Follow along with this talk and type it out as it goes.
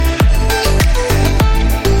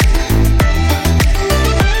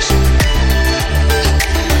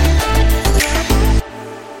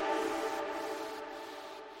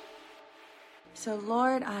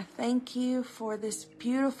Lord, I thank you for this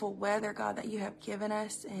beautiful weather, God, that you have given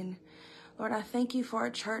us. And Lord, I thank you for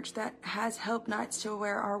a church that has help nights to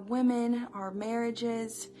where our women, our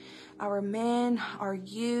marriages, our men, our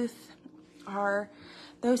youth,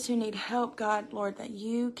 those who need help, God, Lord, that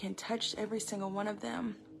you can touch every single one of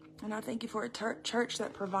them. And I thank you for a church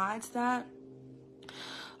that provides that.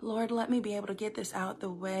 Lord, let me be able to get this out the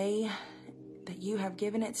way that you have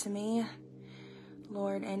given it to me.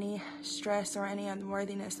 Lord, any stress or any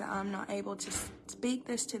unworthiness that I'm not able to speak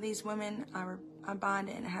this to these women, I bind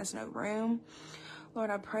it and it has no room. Lord,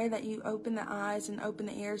 I pray that you open the eyes and open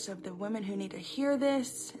the ears of the women who need to hear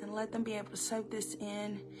this and let them be able to soak this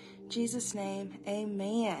in. Jesus' name,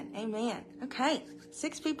 amen. Amen. Okay,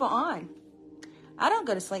 6 people on. I don't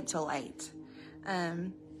go to sleep till 8.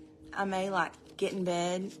 I may get in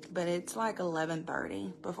bed, but it's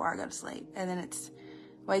 11:30 before I go to sleep. And then it's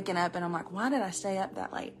waking up and I'm like, why did I stay up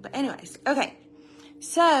that late? But anyways, okay.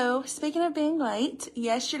 So speaking of being late,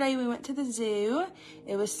 yesterday we went to the zoo.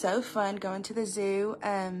 It was so fun going to the zoo.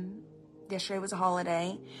 Yesterday was a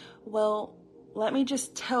holiday. Well, let me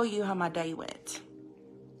just tell you how my day went.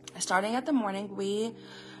 Starting at the morning,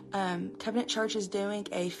 Covenant Church is doing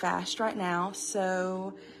a fast right now.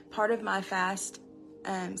 So part of my fast,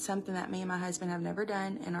 something that me and my husband have never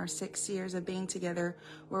done in our 6 years of being together,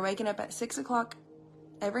 we're waking up at 6 o'clock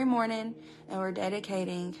every morning and we're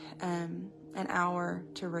dedicating an hour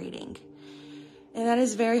to reading. And that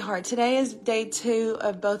is very hard. Today is day 2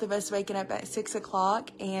 of both of us waking up at 6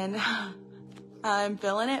 o'clock and I'm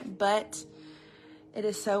feeling it, but it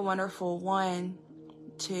is so wonderful, 1,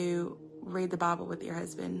 to read the Bible with your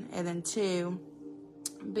husband, and then 2,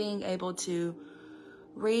 being able to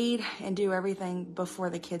read and do everything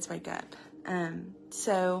before the kids wake up.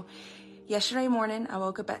 So yesterday morning, I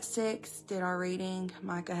woke up at 6, did our reading.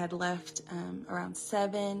 Micah had left around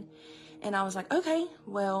 7, and I was like, okay,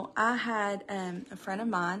 well, I had a friend of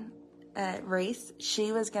mine, Reese.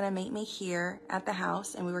 She was going to meet me here at the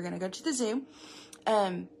house, and we were going to go to the zoo.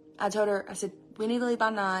 I told her, I said, we need to leave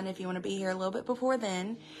by 9 if you want to be here a little bit before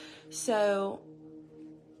then. So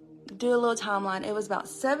do a little timeline. It was about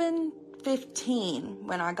 7:15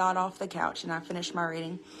 when I got off the couch and I finished my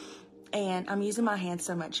reading. And I'm using my hands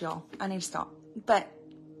so much, y'all. I need to stop. But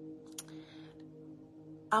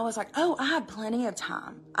I was like, oh, I have plenty of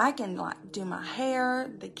time. I can do my hair,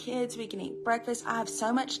 the kids, we can eat breakfast. I have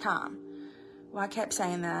so much time. Well, I kept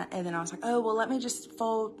saying that. And then I was like, oh, well, let me just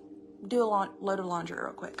do a load of laundry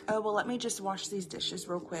real quick. Oh, well, let me just wash these dishes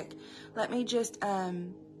real quick. Let me just, I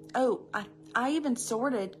even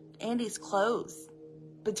sorted Andy's clothes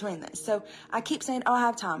between this. So I keep saying, oh, I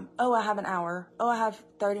have time. Oh, I have an hour. Oh, I have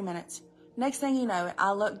 30 minutes. Next thing you know,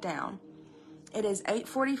 I look down. It is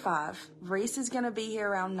 8:45. Reese is going to be here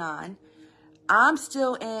around 9. I'm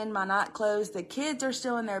still in my night clothes. The kids are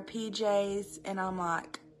still in their PJs. And I'm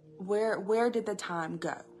like, where did the time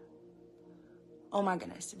go? Oh my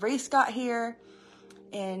goodness. Reese got here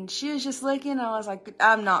and she was just looking. I was like,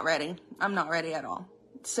 I'm not ready. I'm not ready at all.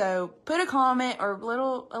 So put a comment or a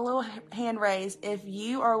little hand raise if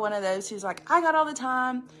you are one of those who's like, I got all the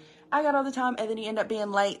time, and then you end up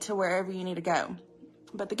being late to wherever you need to go.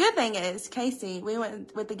 But the good thing is, Casey, we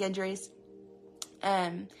went with the Guidrys,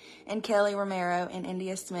 and Kelly Romero and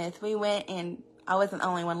India Smith. We went and I wasn't the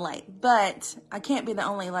only one late, but I can't be the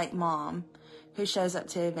only late mom who shows up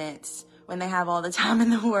to events when they have all the time in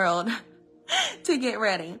the world to get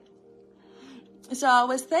ready. So I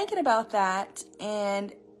was thinking about that,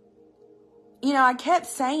 and, I kept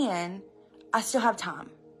saying, I still have time.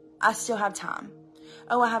 I still have time.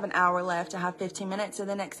 Oh, I have an hour left. I have 15 minutes. So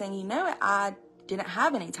the next thing you know, I didn't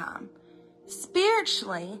have any time.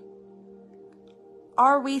 Spiritually,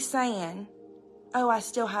 are we saying, oh, I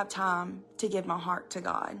still have time to give my heart to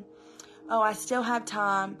God? Oh, I still have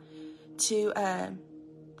time to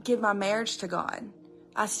give my marriage to God.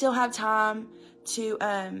 I still have time to,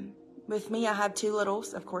 with me, I have 2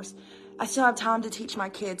 littles, of course. I still have time to teach my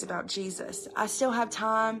kids about Jesus. I still have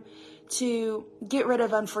time to get rid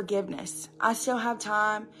of unforgiveness. I still have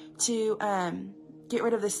time to get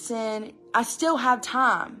rid of the sin. I still have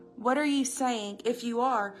time. What are you saying? If you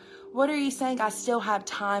are, what are you saying I still have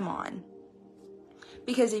time on?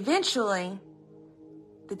 Because eventually,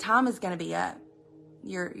 the time is going to be up.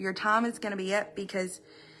 Your time is going to be up because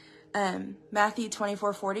Matthew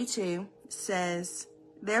 24:42 says,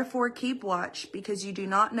 therefore keep watch, because you do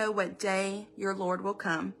not know what day your Lord will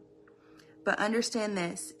come. But understand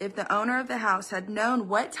this, if the owner of the house had known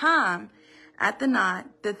what time at the night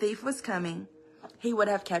the thief was coming, he would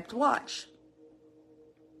have kept watch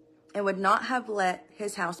and would not have let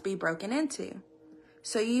his house be broken into.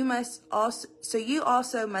 So you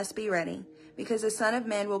also must be ready, because the Son of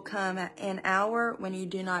Man will come at an hour when you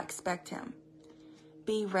do not expect him.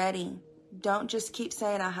 Be ready. Don't just keep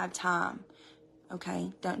saying, I have time.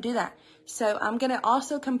 Okay? Don't do that. So I'm going to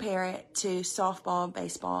also compare it to softball,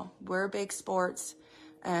 baseball. We're big sports.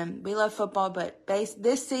 We love football, but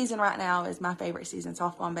this season right now is my favorite season,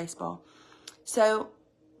 softball and baseball. So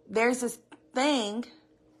there's this thing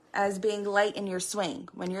as being late in your swing.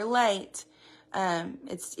 When you're late,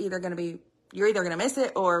 it's either going to be, you're either going to miss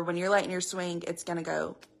it, or when you're late in your swing, it's going to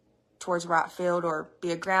go towards right field or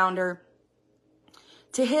be a grounder.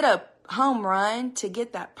 To hit a home run, to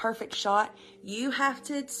get that perfect shot, you have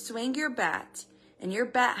to swing your bat, and your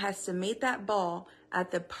bat has to meet that ball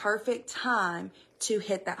at the perfect time to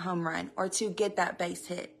hit that home run or to get that base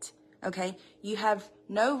hit. Okay? You have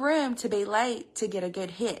no room to be late to get a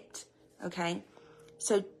good hit. Okay?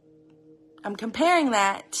 So I'm comparing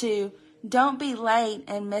that to don't be late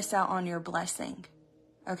and miss out on your blessing.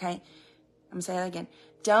 Okay? I'm going to say that again.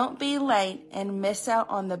 Don't be late and miss out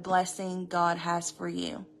on the blessing God has for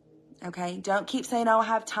you. Okay? Don't keep saying, oh, I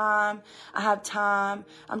have time. I have time.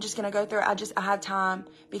 I'm just going to go through it. I have time,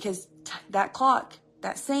 because that clock,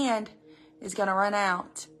 that sand is going to run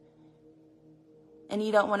out. And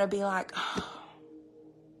you don't want to be like, oh,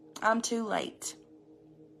 I'm too late.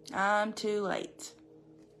 I'm too late.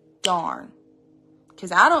 Darn.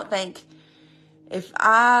 Because I don't think, if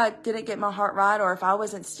I didn't get my heart right, or if I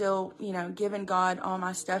wasn't still, giving God all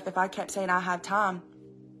my stuff, if I kept saying I have time,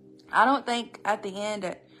 I don't think at the end,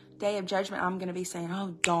 at day of judgment, I'm going to be saying,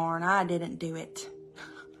 oh, darn, I didn't do it.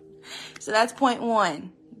 So that's point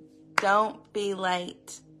one. Don't be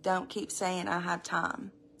late. Don't keep saying I have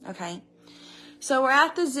time. Okay? So we're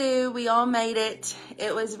at the zoo. We all made it.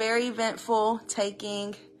 It was very eventful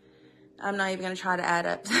taking, I'm not even going to try to add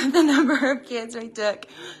up the number of kids we took.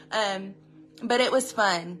 But it was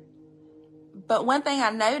fun. But one thing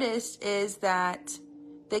I noticed is that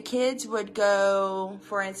the kids would go,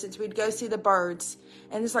 for instance, we'd go see the birds,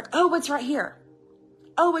 and it's like, oh, it's right here.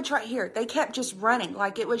 Oh, it's right here. They kept just running.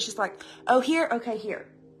 Like, it was just like, oh, here, okay, here.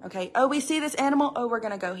 Okay, oh, we see this animal, oh, we're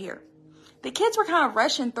going to go here. The kids were kind of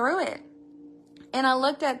rushing through it. And I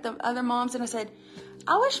looked at the other moms and I said,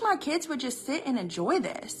 I wish my kids would just sit and enjoy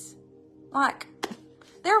this. Like,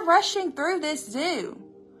 they're rushing through this zoo.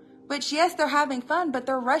 Which, yes, they're having fun, but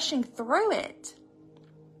they're rushing through it.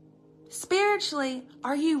 Spiritually,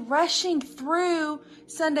 are you rushing through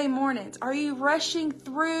Sunday mornings? Are you rushing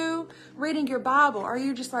through reading your Bible? Are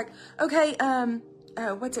you just like, okay,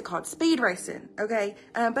 what's it called? Speed racing. Okay.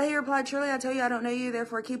 But he replied, truly, I tell you, I don't know you,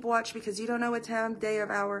 therefore keep watch, because you don't know what time, day,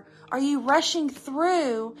 or hour. Are you rushing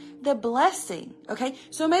through the blessing? Okay.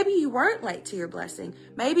 So maybe you weren't late to your blessing.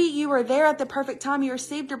 Maybe you were there at the perfect time. You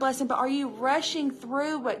received your blessing, but are you rushing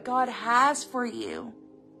through what God has for you?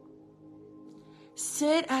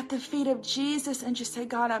 Sit at the feet of Jesus and just say,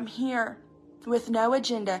 God, I'm here with no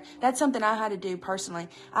agenda. That's something I had to do personally.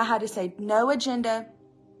 I had to say, no agenda.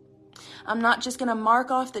 I'm not just going to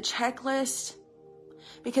mark off the checklist,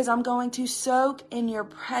 because I'm going to soak in your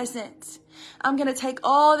presence. I'm going to take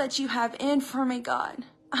all that you have in for me, God.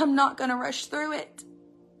 I'm not going to rush through it,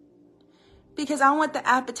 because I want the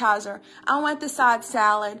appetizer. I want the side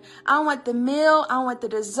salad. I want the meal. I want the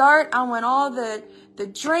dessert. I want all the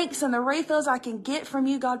drinks and the refills I can get from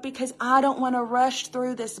you, God, because I don't want to rush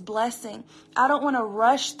through this blessing. I don't want to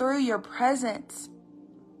rush through your presence.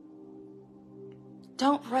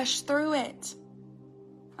 Don't rush through it.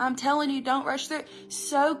 I'm telling you, don't rush through it.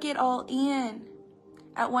 Soak it all in.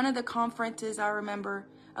 At one of the conferences, I remember,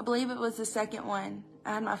 I believe it was the second one,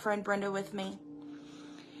 I had my friend Brenda with me.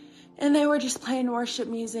 And they were just playing worship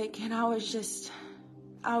music, and I was just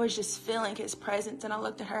feeling his presence. And I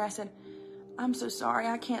looked at her, I said, I'm so sorry,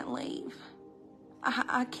 I can't leave.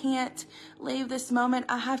 I can't leave this moment.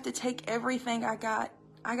 I have to take everything I got.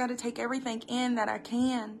 I got to take everything in that I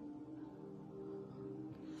can.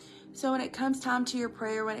 So when it comes time to your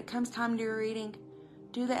prayer, when it comes time to your reading,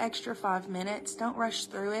 do the extra 5 minutes. Don't rush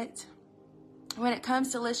through it. When it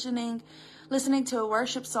comes to listening to a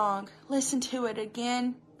worship song, listen to it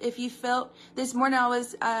again. If you felt, this morning I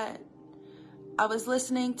was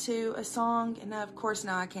listening to a song, and of course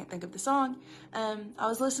now I can't think of the song. I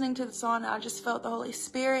was listening to the song, and I just felt the Holy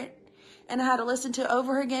Spirit, and I had to listen to it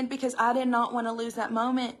over again, because I did not want to lose that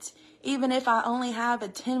moment. Even if I only have a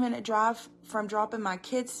 10-minute drive from dropping my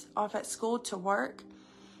kids off at school to work,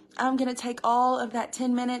 I'm going to take all of that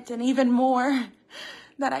 10 minutes and even more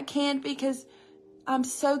that I can, because I'm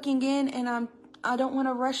soaking in, and I don't want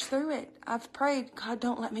to rush through it. I've prayed, God,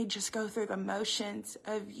 don't let me just go through the motions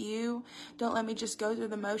of you. Don't let me just go through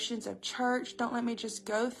the motions of church. Don't let me just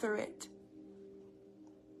go through it.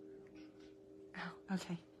 Oh,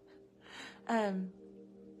 okay.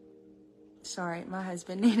 Sorry, my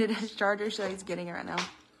husband needed his charger, so he's getting it right now.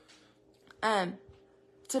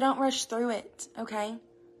 So don't rush through it, okay?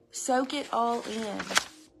 Soak it all in.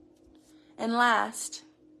 And last,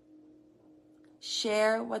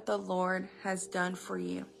 share what the Lord has done for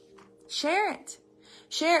you. Share it.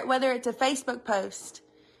 Share it, whether it's a Facebook post,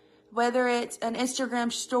 whether it's an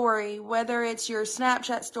Instagram story, whether it's your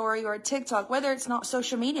Snapchat story or a TikTok, whether it's not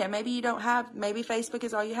social media. Maybe Facebook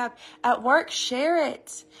is all you have. At work, share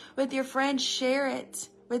it. With your friends, share it.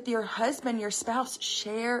 With your husband, your spouse,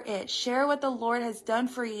 share it. Share what the Lord has done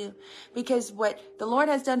for you. Because what the Lord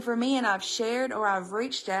has done for me, and I've shared or I've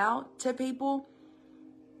reached out to people,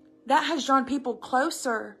 that has drawn people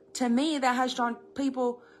closer to me. That has drawn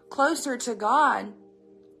people closer to God.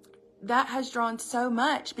 That has drawn so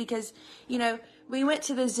much because, we went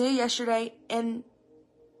to the zoo yesterday and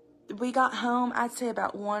we got home, I'd say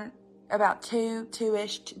about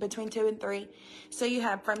 2-ish, between 2 and 3. So you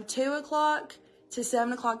have from 2 o'clock to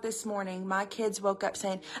 7 o'clock this morning, my kids woke up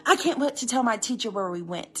saying, I can't wait to tell my teacher where we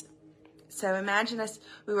went. So imagine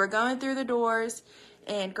we were going through the doors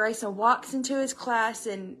and Grayson walks into his class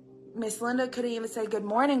and Miss Linda couldn't even say good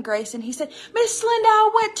morning, Grayson. He said, Miss Linda,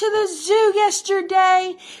 I went to the zoo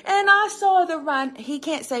yesterday and I saw he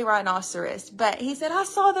can't say rhinoceros, but he said, I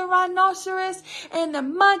saw the rhinoceros and the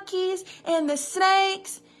monkeys and the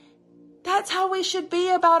snakes. That's how we should be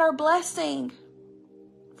about our blessing.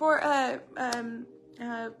 For, I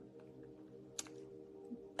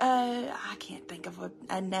can't think of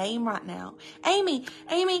a name right now. Amy,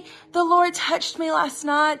 the Lord touched me last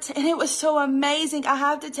night and it was so amazing. I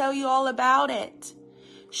have to tell you all about it.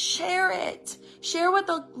 Share it. Share what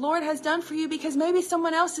the Lord has done for you because maybe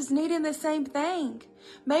someone else is needing the same thing.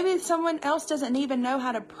 Maybe someone else doesn't even know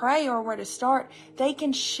how to pray or where to start. They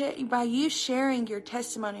can by you sharing your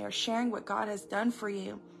testimony or sharing what God has done for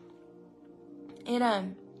you.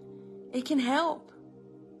 It can help.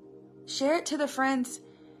 Share it to the friends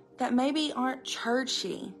that maybe aren't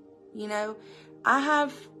churchy. I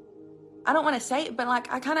don't want to say it, but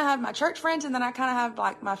I kind of have my church friends and then I kind of have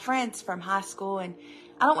my friends from high school, and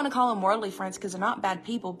I don't want to call them worldly friends because they're not bad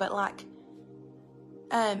people, but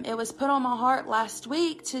it was put on my heart last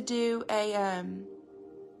week to do I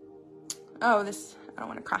don't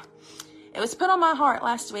want to cry. It was put on my heart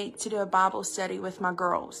last week to do a Bible study with my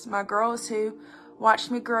girls who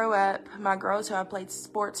watched me grow up, my girls who I played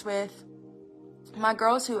sports with, my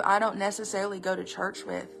girls who I don't necessarily go to church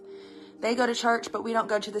with. They go to church, but we don't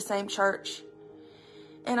go to the same church.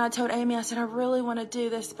 And I told Amy, I said, I really want to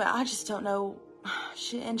do this, but I just don't know.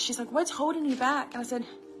 And she's like, what's holding you back? And I said,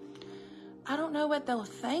 I don't know what they'll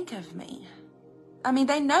think of me. I mean,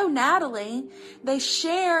 they know Natalie. They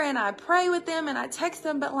share and I pray with them and I text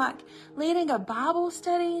them, but leading a Bible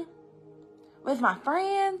study with my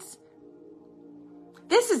friends,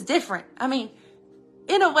 this is different. I mean,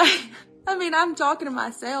 in a way, I'm talking to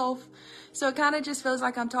myself, so it kind of just feels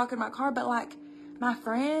like I'm talking to my car, but my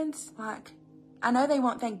friends, I know they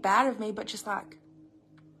won't think bad of me, but just I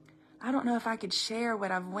don't know if I could share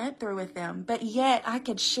what I've went through with them, but yet I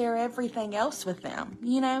could share everything else with them,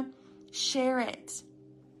 share it.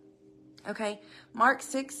 Okay. Mark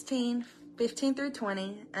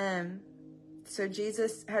 16:15-20. So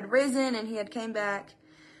Jesus had risen and he had came back,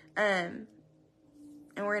 and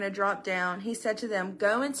we're going to drop down. He said to them,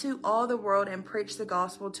 go into all the world and preach the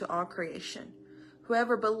gospel to all creation.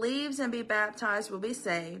 Whoever believes and be baptized will be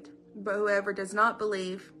saved, but whoever does not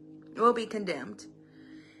believe will be condemned.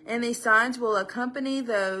 And these signs will accompany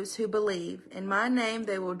those who believe. In my name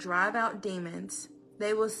they will drive out demons.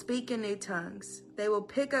 They will speak in new tongues. They will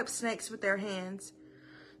pick up snakes with their hands.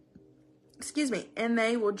 And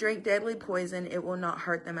they will drink deadly poison. It will not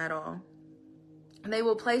hurt them at all. They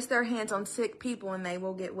will place their hands on sick people and they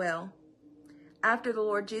will get well. After the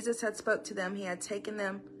Lord Jesus had spoke to them, he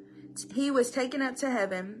was taken up to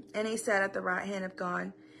heaven, and he sat at the right hand of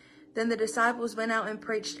God. Then the disciples went out and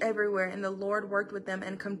preached everywhere, and the Lord worked with them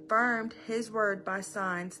and confirmed his word by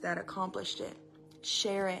signs that accomplished it.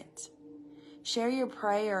 Share it. Share your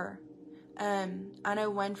prayer. I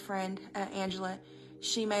know one friend, Angela,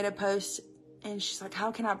 she made a post and she's like,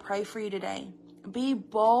 how can I pray for you today? Be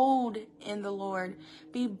bold in the Lord.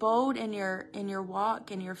 Be bold in your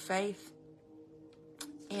walk, in your faith.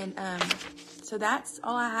 And so that's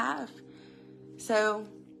all I have. So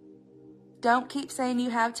don't keep saying you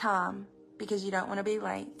have time because you don't want to be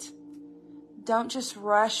late. Don't just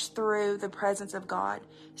rush through the presence of God.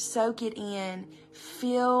 Soak it in.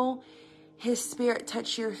 Feel his spirit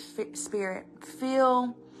touch your spirit.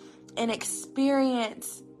 Feel and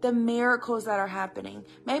experience the miracles that are happening.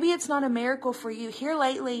 Maybe it's not a miracle for you. Here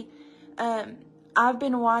lately, I've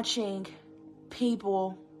been watching,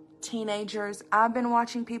 people, teenagers. I've been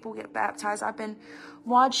watching people get baptized. I've been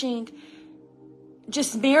watching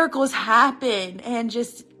just miracles happen and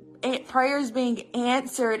just prayers being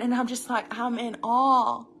answered. And I'm just like, I'm in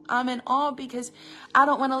awe. I'm in awe because I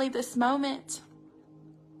don't want to leave this moment.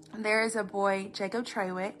 There is a boy, Jacob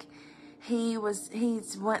Trawick.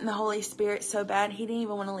 He's wanting the Holy Spirit so bad. He didn't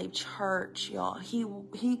even want to leave church, y'all. He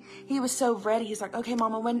was so ready. He's like, okay,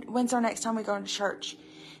 Mama, when's our next time we go to church?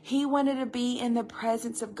 He wanted to be in the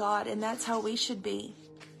presence of God, and that's how we should be.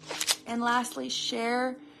 And lastly,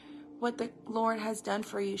 share what the Lord has done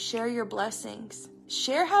for you. Share your blessings.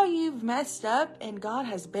 Share how you've messed up and God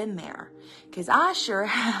has been there, because I sure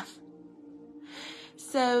have.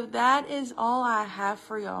 So that is all I have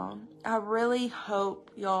for y'all. I really hope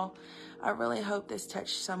this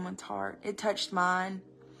touched someone's heart. It touched mine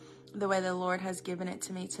the way the Lord has given it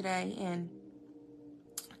to me today. And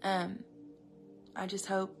I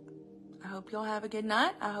hope y'all have a good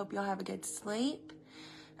night. I hope y'all have a good sleep.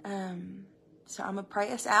 So I'm going to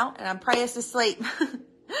pray us out, and I'm pray us to sleep.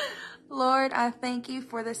 Lord, I thank you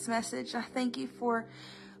for this message. I thank you for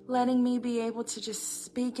letting me be able to just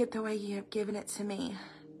speak it the way you have given it to me.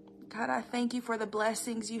 God, I thank you for the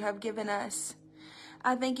blessings you have given us.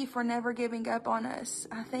 I thank you for never giving up on us.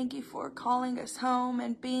 I thank you for calling us home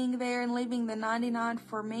and being there and leaving the 99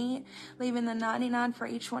 for me, leaving the 99 for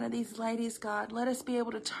each one of these ladies, God. Let us be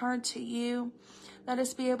able to turn to you. Let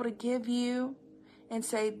us be able to give you and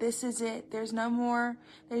say, this is it. There's no more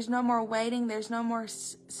waiting. There's no more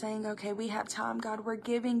saying, okay, we have time. God, we're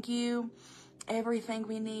giving you everything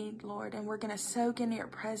we need, Lord, and we're going to soak in your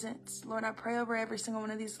presence. Lord, I pray over every single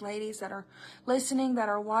one of these ladies that are listening, that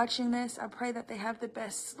are watching this. I pray that they have the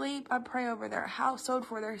best sleep. I pray over their household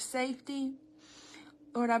for their safety.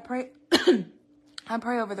 Lord, I pray I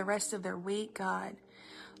pray over the rest of their week, God.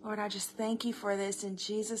 Lord, I just thank you for this in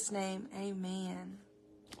Jesus' name. Amen.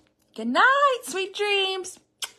 Good night, sweet dreams.